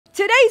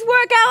Today's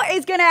workout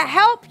is gonna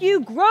help you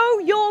grow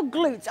your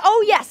glutes.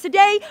 Oh yes,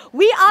 today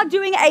we are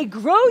doing a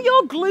grow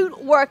your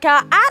glute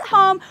workout at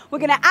home. We're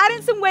gonna add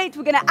in some weights,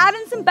 we're gonna add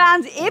in some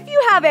bands if you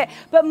have it,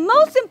 but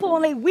most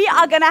importantly, we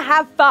are gonna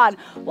have fun.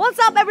 What's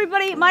up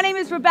everybody? My name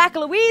is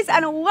Rebecca-Louise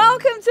and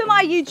welcome to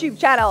my YouTube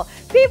channel.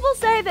 People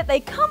say that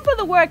they come for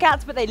the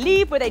workouts, but they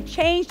leave with a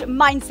changed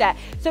mindset.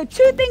 So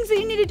two things that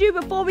you need to do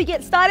before we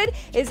get started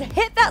is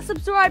hit that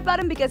subscribe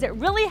button because it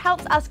really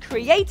helps us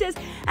creators.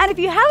 And if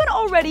you haven't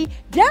already,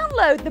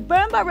 download the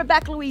Burn by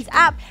Rebecca-Louise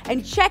app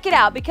and check it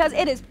out because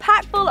it is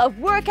packed full of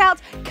workouts,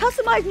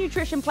 customized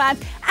nutrition plans,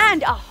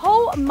 and a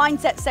whole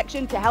mindset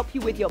section to help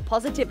you with your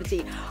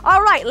positivity.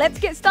 All right, let's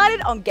get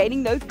started on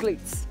gaining those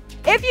glutes.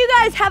 If you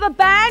guys have a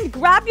band,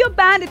 grab your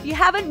band. If you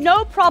haven't,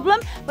 no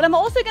problem. What I'm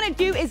also gonna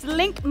do is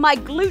link my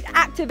glute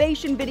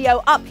activation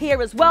video up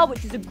here as well,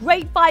 which is a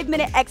great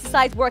 5-minute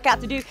exercise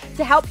workout to do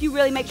to help you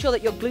really make sure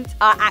that your glutes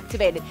are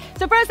activated.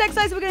 So first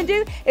exercise we're gonna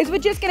do is we're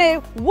just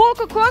gonna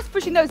walk across,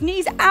 pushing those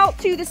knees out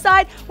to the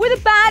side with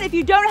a band. If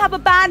you don't have a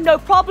band, no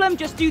problem,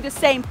 just do the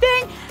same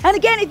thing. And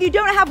again, if you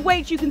don't have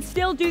weights, you can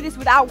still do this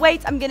without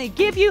weights. I'm gonna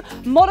give you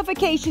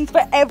modifications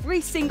for every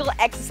single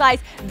exercise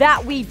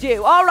that we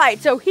do. All right,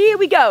 so here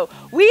we go.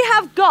 We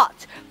have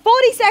got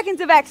 40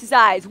 seconds of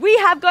exercise. We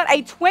have got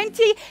a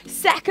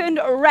 20-second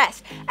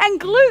rest. And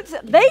glutes,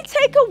 they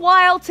take a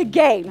while to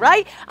gain,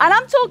 right? And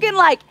I'm talking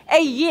like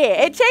a year.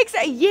 It takes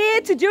a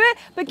year to do it,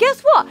 but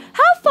guess what?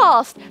 How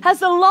fast has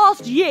the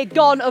last year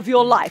gone of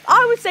your life?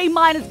 I would say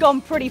mine has gone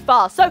pretty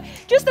fast. So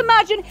just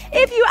imagine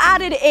if you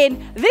added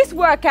in this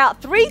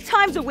workout 3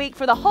 times a week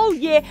for the whole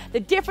year, the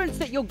difference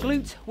that your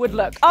glutes would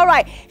look. All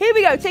right, here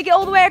we go. Take it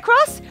all the way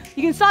across.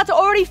 You can start to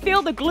already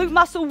feel the glute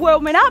muscle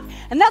warming up,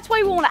 and that's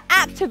why we want to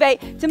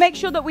activate to make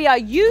sure that we are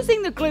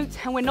using the glutes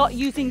and we're not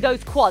using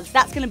those quads.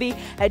 That's going to be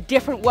a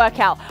different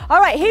workout. All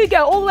right, here we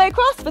go. All the way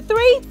across for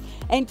 3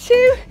 and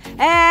 2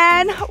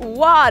 and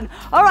 1.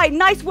 All right,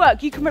 nice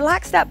work. You can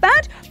relax that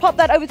band, pop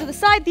that over to the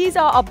side. These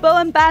are our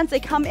Bowen bands. They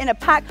come in a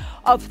pack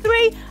of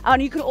 3,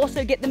 and you can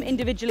also get them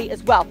individually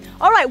as well.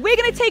 All right, we're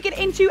going to take it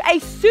into a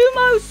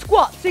sumo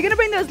squat. So you're going to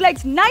bring those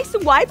legs nice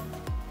and wide.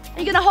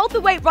 You're going to hold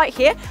the weight right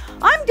here.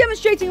 I'm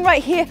demonstrating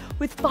right here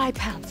with 5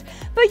 pounds.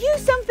 But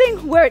use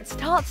something where it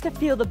starts to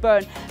feel the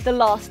burn the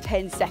last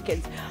 10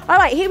 seconds. All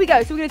right, here we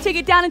go. So we're going to take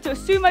it down into a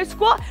sumo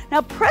squat.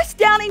 Now press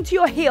down into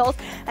your heels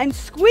and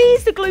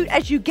squeeze the glute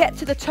as you get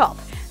to the top.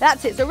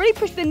 That's it. So really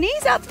push the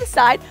knees out to the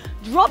side,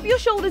 drop your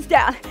shoulders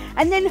down,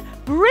 and then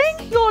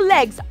bring your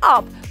legs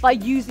up by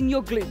using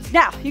your glutes.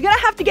 Now, you're gonna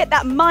have to get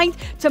that mind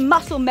to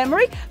muscle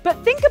memory,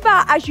 but think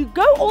about as you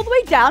go all the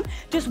way down,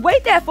 just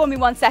wait there for me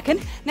 1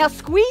 second. Now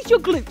squeeze your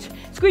glute.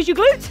 Squeeze your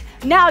glute.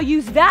 Now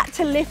use that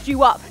to lift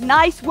you up.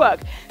 Nice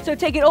work. So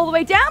take it all the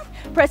way down,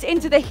 press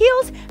into the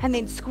heels, and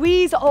then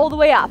squeeze all the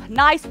way up.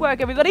 Nice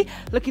work, everybody.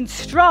 Looking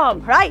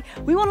strong, right?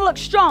 We want to look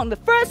strong. The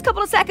first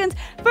couple of seconds,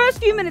 first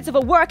few minutes of a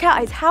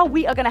workout is how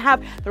we are going to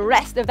have the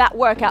rest of that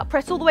workout.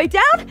 Press all the way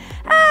down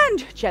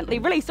and gently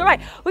release. All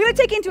right, we're going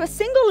to take it into a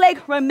single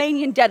leg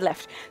Romanian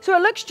deadlift. So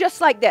it looks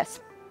just like this.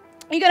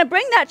 You're going to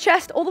bring that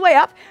chest all the way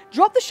up,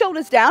 drop the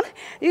shoulders down.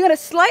 You're going to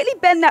slightly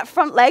bend that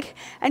front leg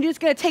and you're just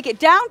going to take it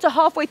down to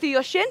halfway through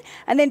your shin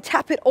and then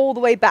tap it all the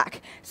way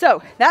back.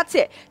 So that's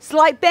it.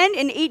 Slight bend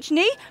in each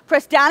knee,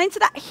 press down into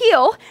that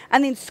heel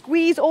and then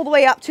squeeze all the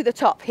way up to the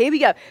top. Here we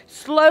go.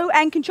 Slow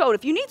and controlled.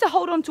 If you need to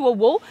hold on to a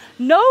wall,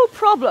 no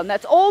problem.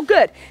 That's all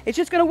good. It's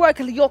just going to work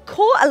your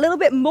core a little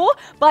bit more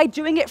by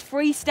doing it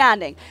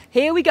freestanding.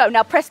 Here we go.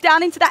 Now press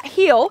down into that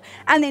heel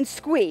and then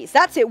squeeze.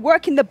 That's it.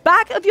 Working the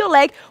back of your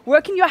leg,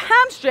 working your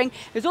hamstring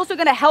is also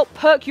going to help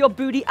perk your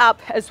booty up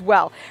as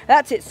well.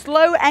 That's it,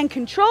 slow and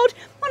controlled.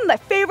 One of my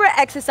favorite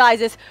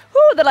exercises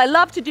that I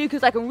love to do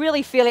because I can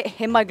really feel it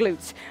in my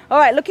glutes. All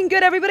right, looking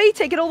good, everybody.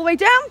 Take it all the way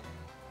down.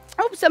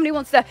 I hope somebody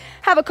wants to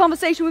have a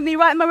conversation with me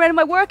right in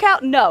my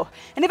workout. No.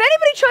 And if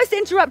anybody tries to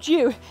interrupt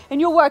you in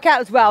your workout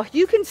as well,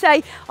 you can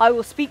say, I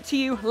will speak to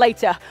you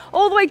later.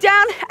 All the way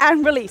down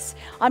and release.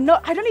 I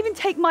don't even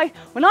take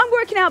when I'm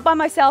working out by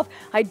myself,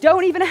 I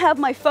don't even have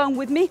my phone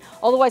with me,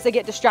 otherwise I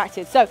get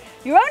distracted. So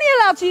you're only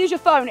allowed to use your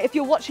phone if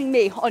you're watching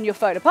me on your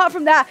phone. Apart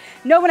from that,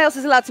 no one else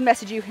is allowed to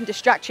message you and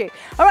distract you.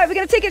 All right, we're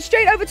going to take it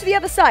straight over to the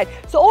other side.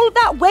 So all of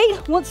that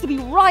weight wants to be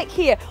right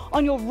here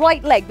on your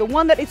right leg, the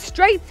one that is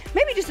straight,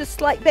 maybe just a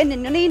slight bend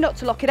in your knee, not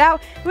to lock it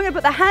out. We're going to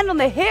put the hand on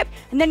the hip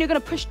and then you're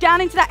going to push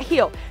down into that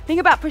heel. Think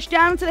about push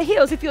down into the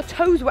heels if your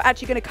toes were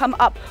actually going to come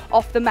up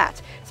off the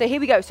mat. So here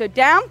we go. So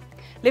down,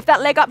 lift that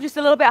leg up just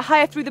a little bit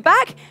higher through the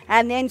back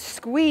and then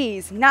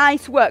squeeze.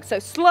 Nice work. So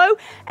slow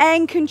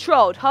and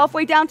controlled.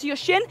 Halfway down to your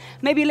shin,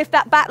 maybe lift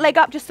that back leg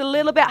up just a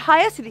little bit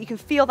higher so that you can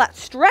feel that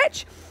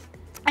stretch.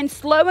 and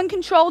slow and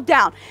controlled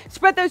down.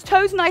 Spread those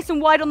toes nice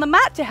and wide on the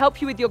mat to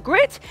help you with your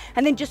grit,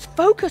 and then just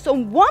focus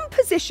on one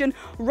position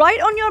right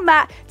on your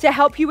mat to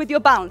help you with your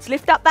balance.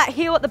 Lift up that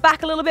heel at the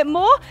back a little bit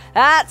more.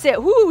 That's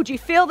it. Woo, do you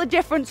feel the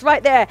difference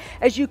right there?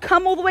 As you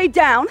come all the way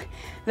down,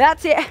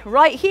 that's it,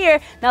 right here.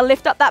 Now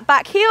lift up that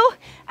back heel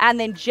and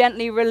then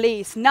gently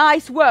release.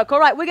 Nice work. All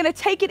right, we're gonna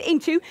take it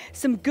into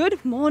some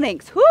good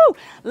mornings. Woo,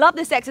 love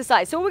this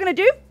exercise. So what we're gonna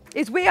do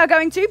is we are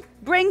going to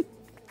bring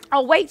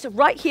our weights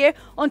right here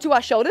onto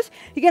our shoulders.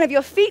 You're gonna have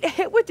your feet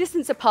hip-width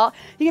distance apart.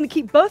 You're gonna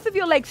keep both of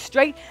your legs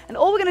straight, and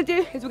all we're gonna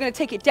do is we're gonna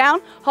take it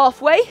down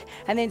halfway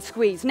and then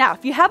squeeze. Now,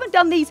 if you haven't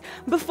done these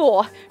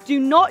before, do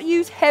not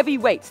use heavy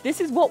weights.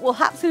 This is what will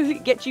absolutely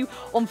get you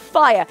on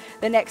fire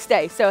the next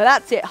day. So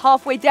that's it,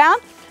 halfway down,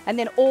 and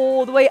then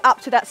all the way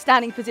up to that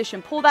standing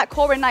position. Pull that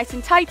core in nice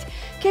and tight.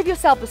 Give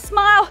yourself a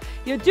smile.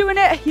 You're doing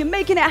it. You're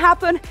making it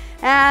happen.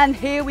 And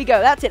here we go.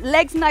 That's it.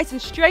 Legs nice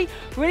and straight.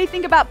 Really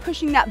think about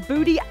pushing that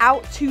booty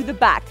out to the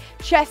back.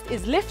 Chest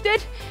is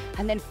lifted.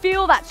 And then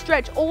feel that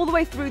stretch all the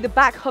way through the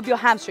back of your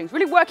hamstrings.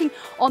 Really working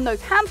on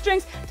those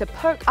hamstrings to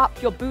perk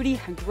up your booty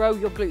and grow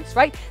your glutes,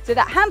 right? So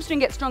that hamstring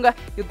gets stronger,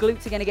 your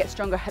glutes are gonna get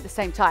stronger at the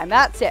same time.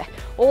 That's it.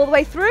 All the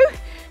way through.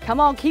 Come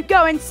on, keep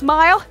going,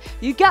 smile.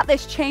 You got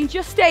this, change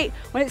your state.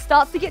 When it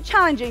starts to get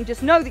challenging,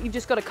 just know that you've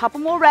just got a couple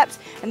more reps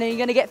and then you're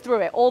gonna get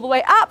through it. All the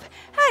way up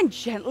and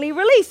gently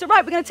release. All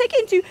right, we're gonna take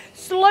it into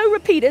slow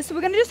repeaters. So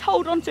we're gonna just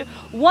hold on to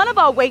one of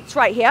our weights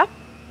right here.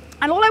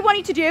 And all I want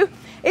you to do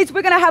is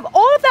we're gonna have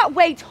all of that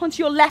weight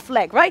onto your left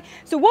leg, right?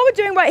 So what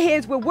we're doing right here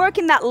is we're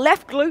working that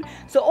left glute.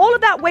 So all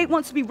of that weight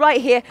wants to be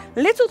right here,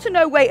 little to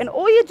no weight. And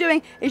all you're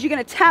doing is you're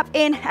gonna tap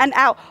in and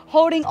out,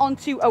 holding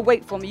onto a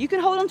weight for me. You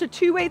can hold onto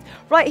two weights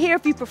right here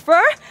if you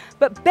prefer,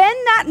 but bend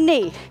that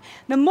knee.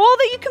 The more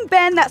that you can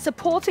bend that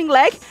supporting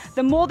leg,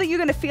 the more that you're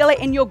gonna feel it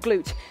in your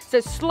glute. So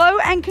slow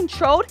and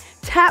controlled,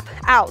 tap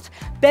out.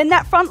 Bend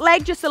that front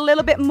leg just a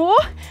little bit more.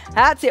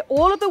 That's it.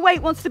 All of the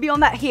weight wants to be on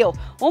that heel.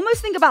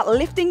 Almost think about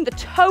lifting the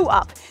toe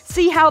up.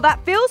 See how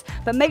that feels,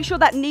 but make sure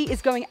that knee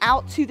is going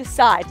out to the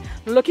side.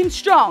 Looking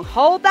strong.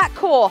 Hold that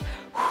core.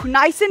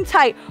 Nice and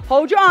tight.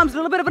 Hold your arms. A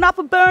little bit of an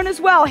upper burn as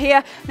well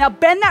here. Now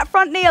bend that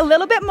front knee a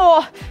little bit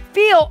more.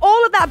 Feel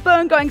all of that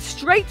burn going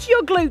straight to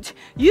your glute.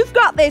 You've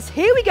got this.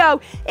 Here we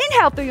go.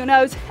 Inhale through your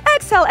nose.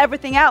 Exhale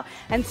everything out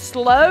and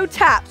slow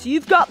taps.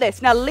 You've got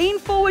this. Now lean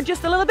forward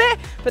just a little bit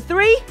for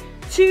 3,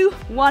 2,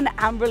 1,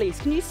 and release.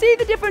 Can you see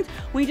the difference?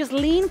 When you just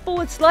lean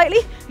forward slightly,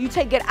 you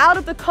take it out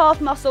of the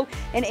calf muscle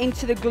and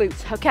into the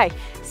glutes. Okay,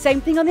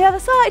 same thing on the other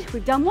side.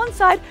 We've done one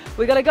side.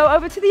 We're gonna go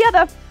over to the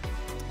other.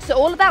 So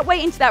all of that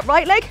weight into that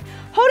right leg,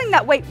 holding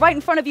that weight right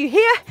in front of you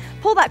here.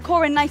 Pull that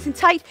core in nice and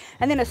tight,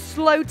 and then a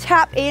slow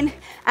tap in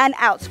and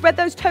out. Spread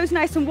those toes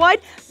nice and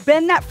wide.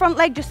 Bend that front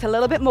leg just a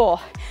little bit more.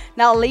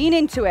 Now lean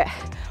into it.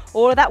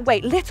 All of that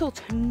weight, little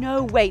to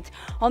no weight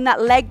on that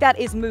leg that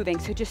is moving.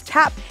 So just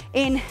tap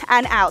in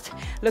and out.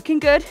 Looking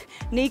good.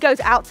 Knee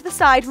goes out to the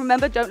side.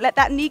 Remember, don't let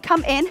that knee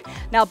come in.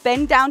 Now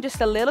bend down just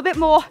a little bit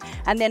more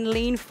and then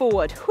lean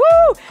forward.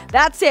 Woo!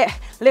 That's it.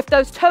 Lift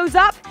those toes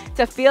up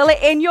to feel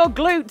it in your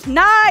glute.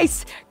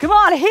 Nice. Come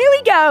on, here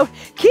we go.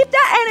 Keep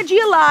that energy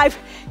alive.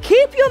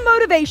 Keep your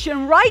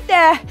motivation right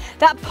there.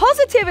 That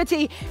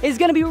positivity is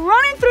going to be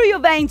running through your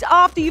veins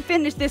after you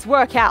finish this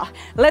workout.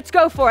 Let's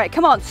go for it.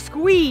 Come on,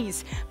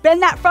 squeeze.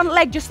 Bend that front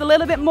leg just a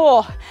little bit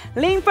more.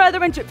 Lean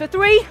further into it for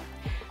 3,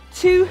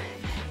 2,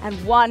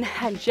 and 1,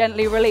 and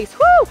gently release.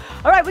 Woo!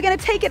 All right, we're going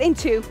to take it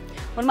into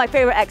one of my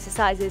favorite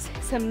exercises,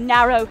 some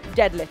narrow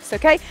deadlifts,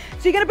 okay?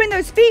 So you're going to bring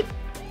those feet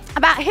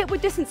about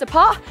hip-width distance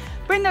apart.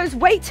 Bring those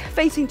weights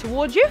facing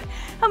towards you,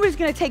 and we're just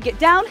going to take it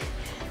down.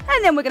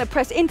 And then we're going to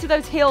press into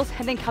those heels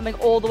and then coming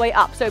all the way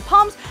up. So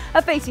palms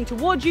are facing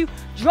towards you.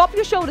 Drop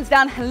your shoulders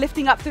down and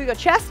lifting up through your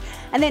chest.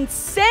 And then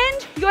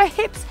send your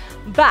hips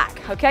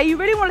back, okay? You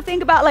really want to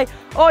think about like,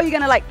 oh, you're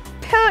going to like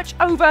perch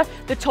over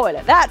the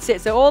toilet. That's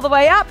it. So all the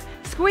way up,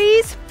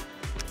 squeeze,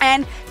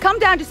 and come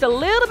down just a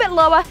little bit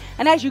lower.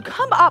 And as you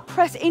come up,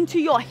 press into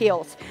your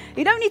heels.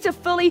 You don't need to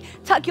fully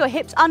tuck your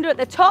hips under at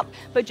the top,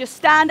 but just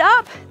stand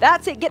up.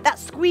 That's it. Get that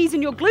squeeze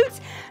in your glutes.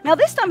 Now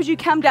this time as you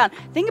come down,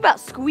 think about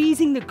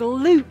squeezing the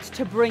glutes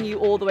to bring you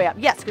all the way up.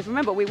 Yes, because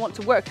remember, we want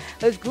to work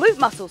those glute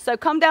muscles. So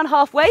come down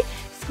halfway,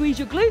 squeeze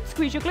your glute,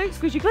 squeeze your glute,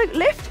 squeeze your glute,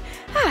 lift.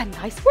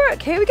 Nice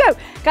work. Here we go.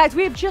 Guys,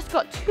 we have just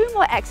got 2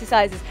 more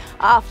exercises.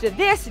 After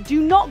this,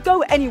 do not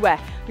go anywhere.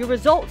 Your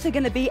results are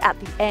going to be at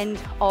the end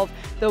of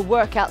the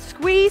workout.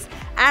 Squeeze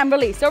and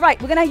release. All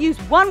right, we're going to use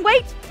one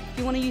weight. If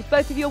you want to use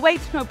both of your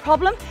weights, no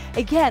problem.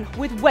 Again,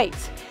 with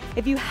weights,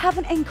 if you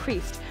haven't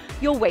increased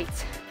your weight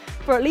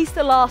for at least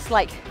the last,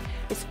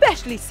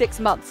 especially 6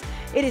 months,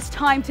 it is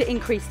time to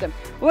increase them.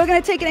 We're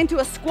going to take it into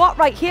a squat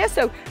right here.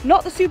 So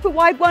not the super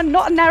wide one,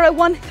 not a narrow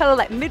one, kind of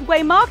like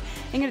midway mark.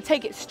 I'm going to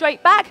take it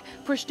straight back,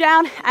 push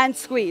down and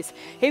squeeze.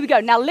 Here we go.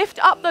 Now lift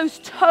up those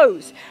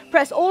toes.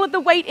 Press all of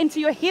the weight into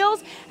your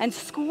heels and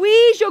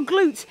squeeze your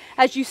glutes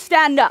as you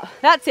stand up.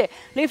 That's it.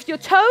 Lift your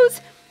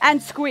toes.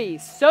 and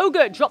squeeze. So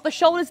good. Drop the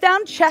shoulders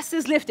down, chest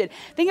is lifted.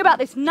 Think about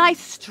this nice,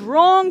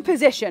 strong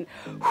position.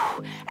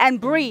 And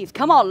breathe.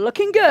 Come on,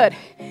 looking good.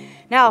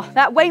 Now,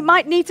 that weight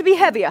might need to be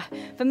heavier.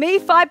 For me,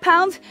 5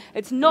 pounds,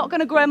 it's not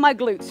gonna grow my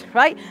glutes,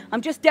 right?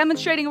 I'm just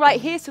demonstrating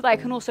right here so that I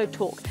can also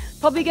talk.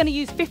 Probably gonna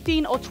use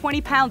 15 or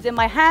 20 pounds in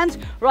my hands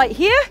right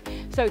here.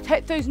 So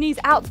take those knees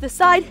out to the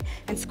side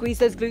and squeeze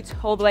those glutes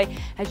all the way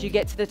as you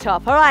get to the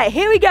top. All right,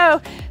 here we go.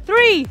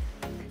 3,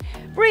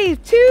 breathe,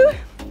 2,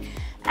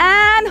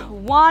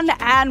 and 1,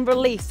 and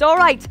release. All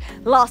right,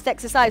 last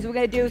exercise we're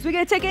gonna do is we're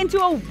gonna take it into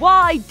a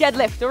wide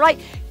deadlift, all right?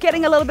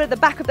 Getting a little bit at the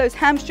back of those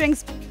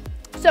hamstrings.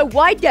 So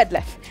wide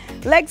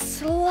deadlift, legs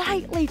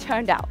slightly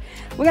turned out.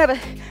 We're gonna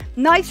have a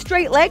nice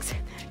straight legs.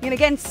 You're gonna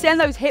again send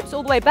those hips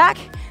all the way back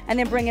and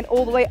then bring it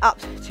all the way up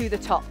to the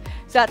top.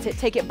 So that's it,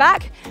 take it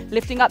back,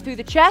 lifting up through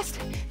the chest.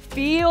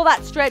 Feel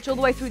that stretch all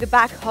the way through the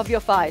back of your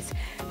thighs.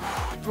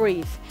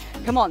 Breathe,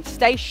 come on,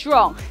 stay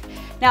strong.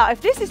 Now,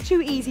 if this is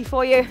too easy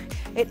for you,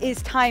 it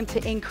is time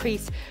to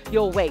increase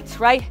your weight,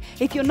 right?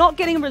 If you're not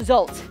getting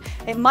results,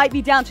 it might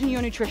be down to your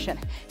nutrition,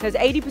 because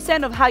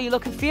 80% of how you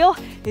look and feel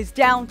is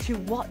down to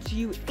what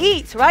you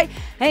eat, right?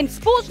 And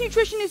sports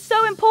nutrition is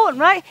so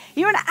important, right?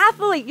 You're an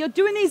athlete, you're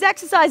doing these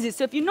exercises,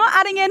 so if you're not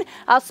adding in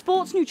our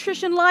sports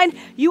nutrition line,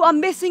 you are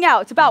missing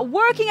out. It's about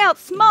working out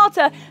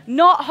smarter,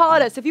 not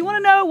harder. So if you want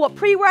to know what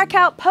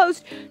pre-workout,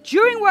 post,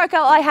 during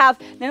workout I have,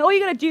 then all you're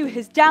going to do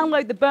is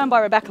download the Burn by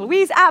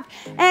Rebecca-Louise app,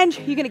 and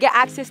you're going to get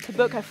access to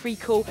book a free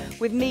call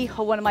with me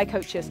or one of my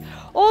coaches.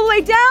 All the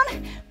way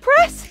down,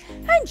 press,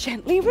 and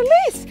gently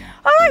release.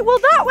 All right, well,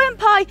 that went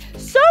by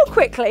so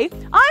quickly.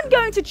 I'm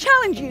going to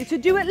challenge you to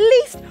do at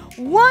least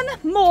one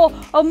more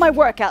of my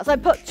workouts. I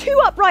put 2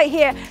 up right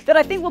here that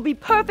I think will be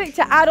perfect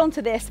to add on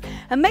to this,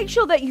 and make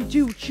sure that you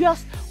do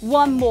just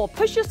one more.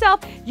 Push yourself.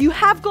 You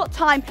have got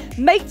time.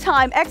 Make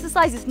time.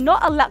 Exercise is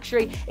not a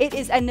luxury. It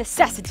is a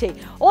necessity.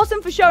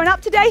 Awesome for showing up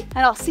today,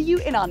 and I'll see you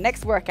in our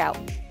next workout.